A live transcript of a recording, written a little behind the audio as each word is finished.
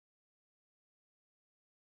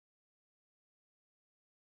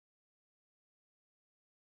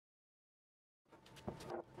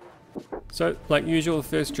So, like usual, the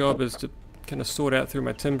first job is to kind of sort out through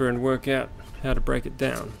my timber and work out how to break it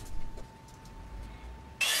down.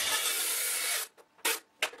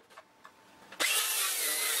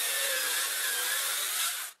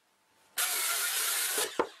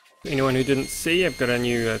 For anyone who didn't see, I've got a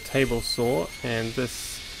new table saw, and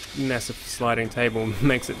this massive sliding table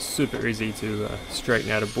makes it super easy to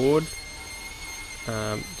straighten out a board.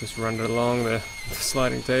 Just run it along the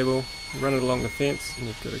sliding table, run it along the fence, and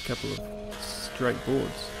you've got a couple of straight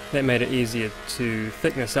boards. That made it easier to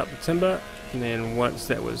thickness up the timber, and then once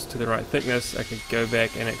that was to the right thickness, I could go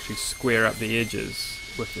back and actually square up the edges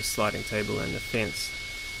with the sliding table and the fence.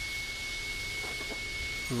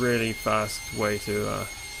 Really fast way to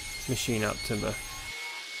machine up timber.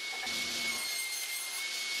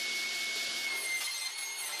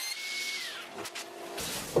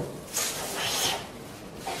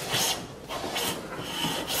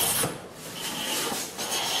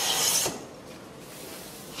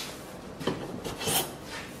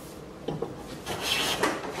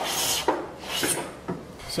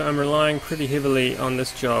 So I'm relying pretty heavily on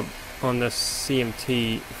this job, on this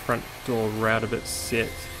CMT front door router bit set.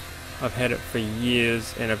 I've had it for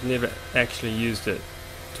years and I've never actually used it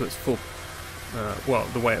to its full, well,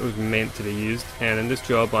 the way it was meant to be used. And in this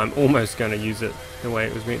job I'm almost going to use it the way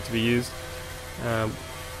it was meant to be used.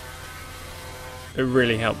 It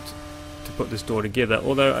really helped to put this door together,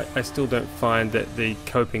 although I still don't find that the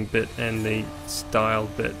coping bit and the style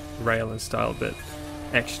bit, rail and style bit,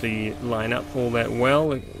 actually line up all that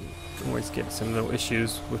well. You can always get some little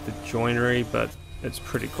issues with the joinery, but it's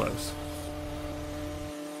pretty close.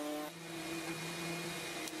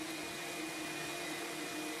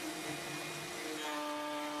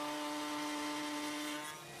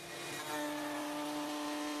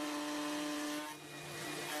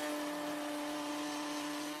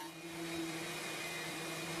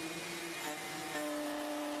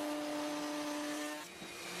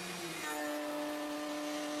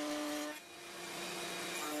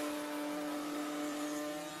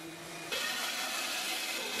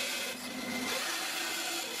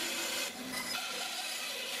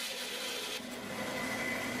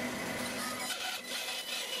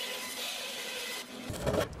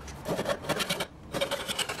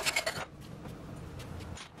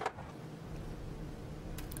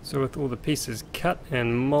 So with all the pieces cut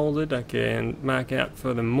and molded, I can mark out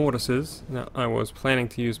for the mortises. Now I was planning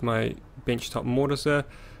to use my benchtop mortiser,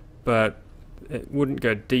 but it wouldn't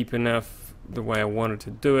go deep enough the way I wanted to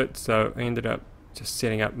do it, so I ended up just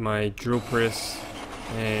setting up my drill press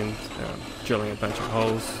and drilling a bunch of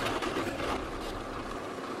holes.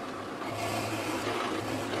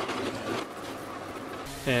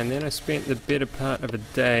 And then I spent the better part of a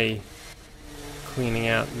day cleaning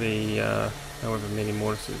out the however many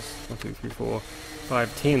mortises, 1, 2, 3, 4,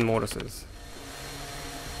 5, 10 mortises.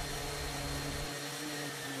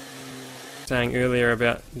 Saying earlier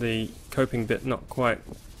about the coping bit not quite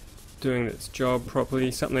doing its job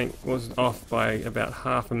properly, something was off by about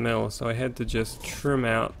 1/2 mil, so I had to just trim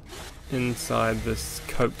out inside this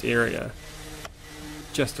coped area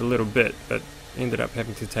just a little bit, but ended up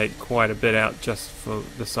having to take quite a bit out just for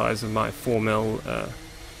the size of my 4mm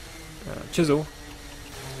chisel.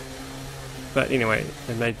 But anyway,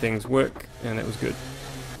 it made things work and it was good.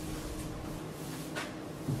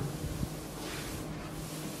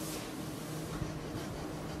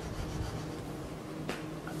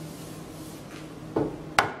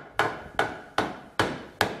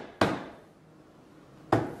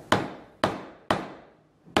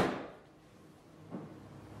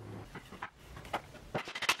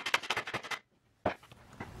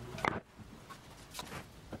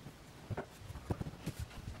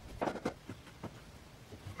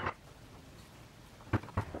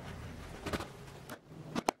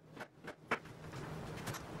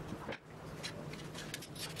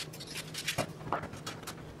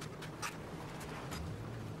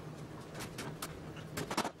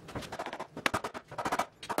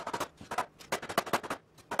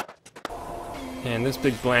 And this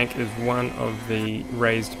big blank is one of the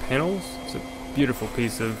raised panels. It's a beautiful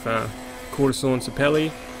piece of quarter sawn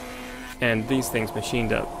sapelli, and these things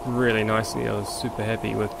machined up really nicely. I was super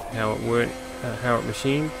happy with how it worked, how it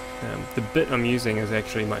machined. The bit I'm using is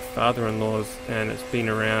actually my father-in-law's, and it's been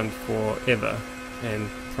around forever and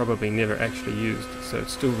probably never actually used, so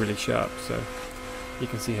it's still really sharp, so you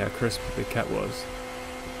can see how crisp the cut was.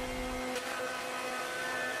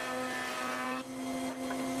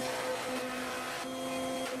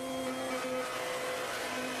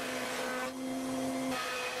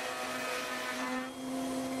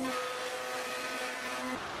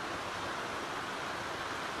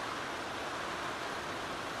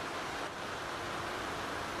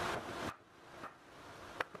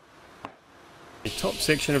 The top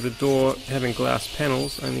section of the door having glass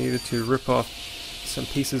panels, I needed to rip off some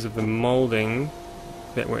pieces of the moulding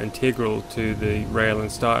that were integral to the rail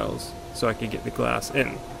and stiles so I could get the glass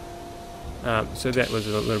in. So that was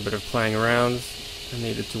a little bit of playing around. I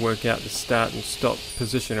needed to work out the start and stop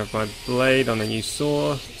position of my blade on the new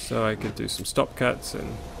saw so I could do some stop cuts,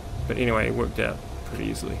 but anyway, it worked out pretty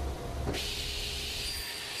easily.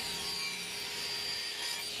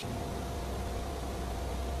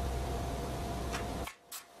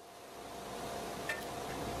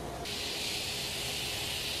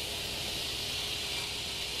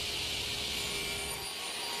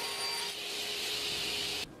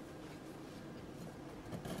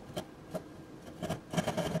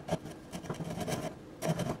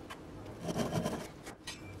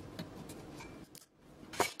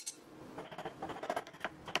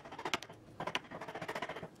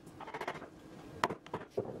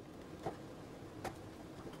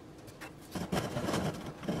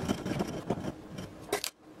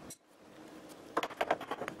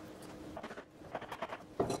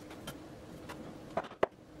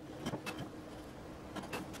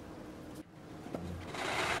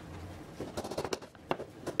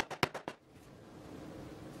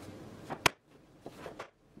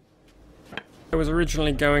 I was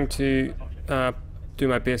originally going to do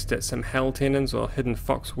my best at some Hell tenons or hidden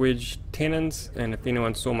fox wedge tenons, and if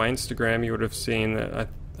anyone saw my Instagram you would have seen that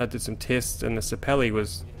I did some tests and the sapelli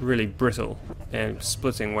was really brittle and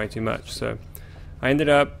splitting way too much, so I ended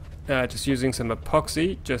up just using some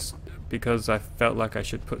epoxy just because I felt like I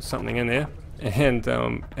should put something in there, and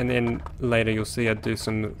then later you'll see I do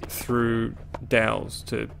some through dowels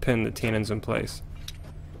to pin the tenons in place.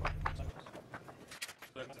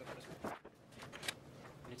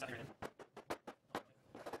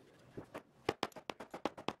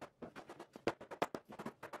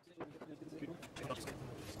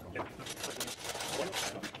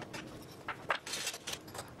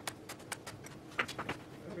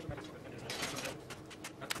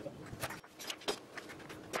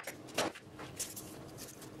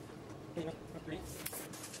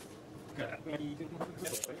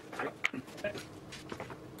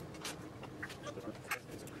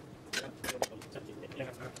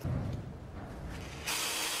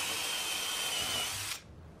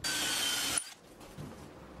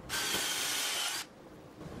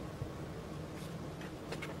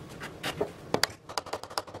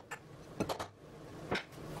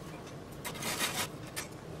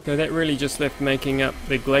 So that really just left making up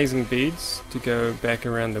the glazing beads to go back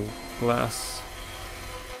around the glass.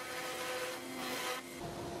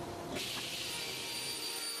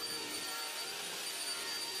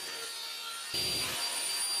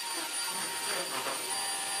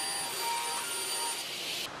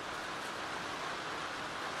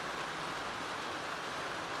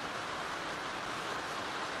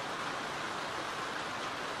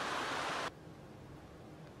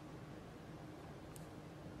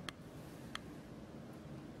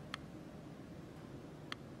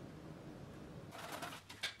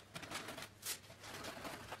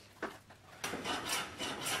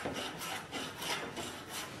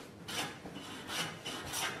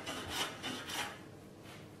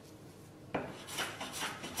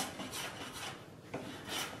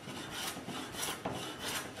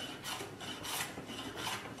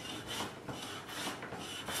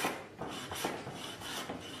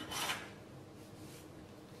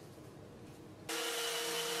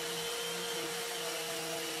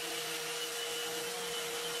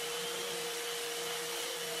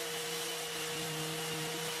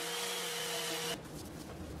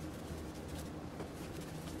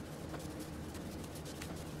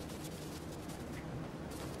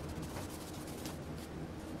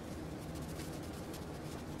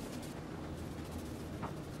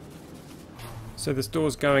 So this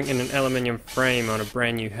door's going in an aluminium frame on a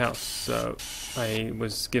brand new house, so I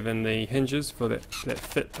was given the hinges for that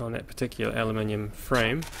fit on that particular aluminium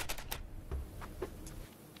frame.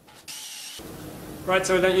 Right,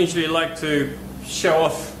 so I don't usually like to show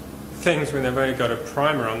off things when they've only got a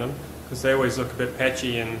primer on them, because they always look a bit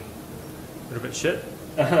patchy and a little bit shit.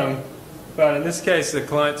 But in this case the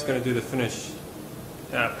client's going to do the finish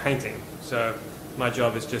painting, so my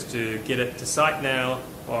job is just to get it to site now.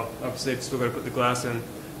 Well, obviously I've still got to put the glass in,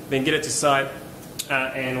 then get it to site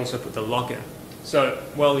and also put the lock in. So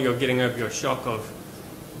while you're getting over your shock of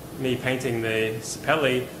me painting the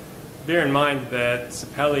sapelli, bear in mind that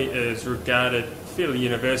sapelli is regarded fairly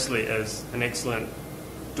universally as an excellent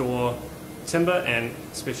door timber, and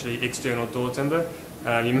especially external door timber.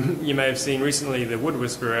 You may have seen recently the Wood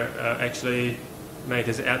Whisperer actually made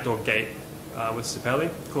his outdoor gate with sapelli.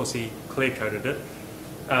 Of course he clear coated it.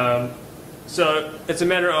 So it's a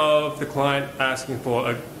matter of the client asking for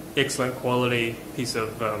an excellent quality piece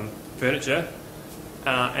of furniture,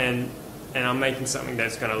 and I'm making something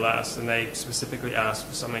that's going to last, and they specifically asked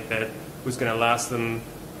for something that was going to last them.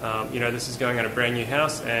 This is going on a brand new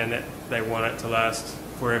house, and they want it to last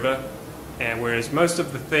forever. And whereas most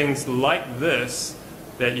of the things like this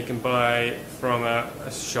that you can buy from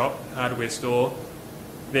a shop, hardware store,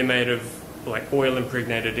 they're made of like oil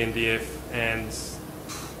impregnated MDF and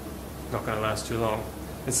not going to last too long.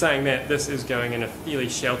 And saying that, this is going in a fairly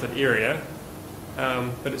sheltered area,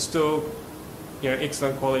 but it's still,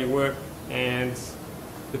 excellent quality work, and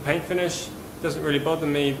the paint finish doesn't really bother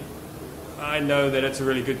me. I know that it's a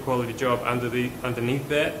really good quality job underneath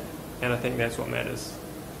that, and I think that's what matters.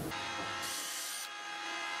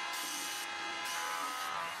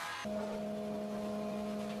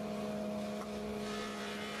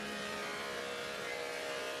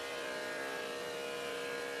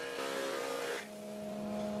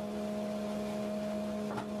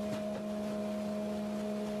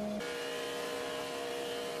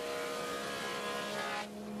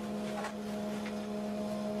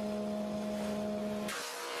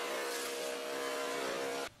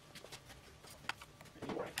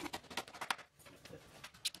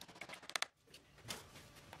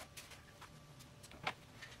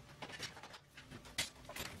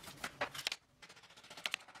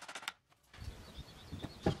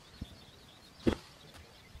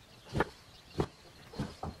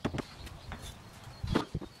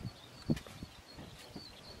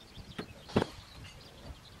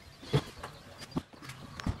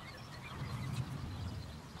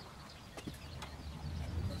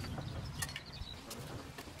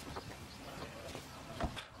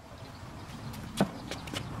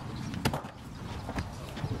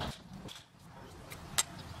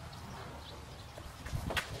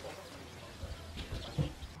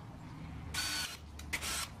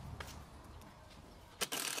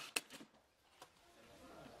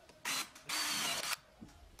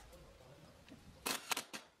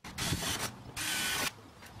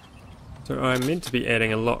 So I'm meant to be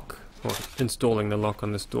adding a lock, or installing the lock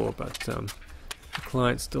on this door, but the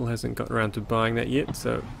client still hasn't got around to buying that yet,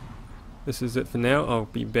 so this is it for now. I'll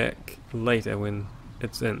be back later when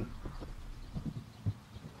it's in.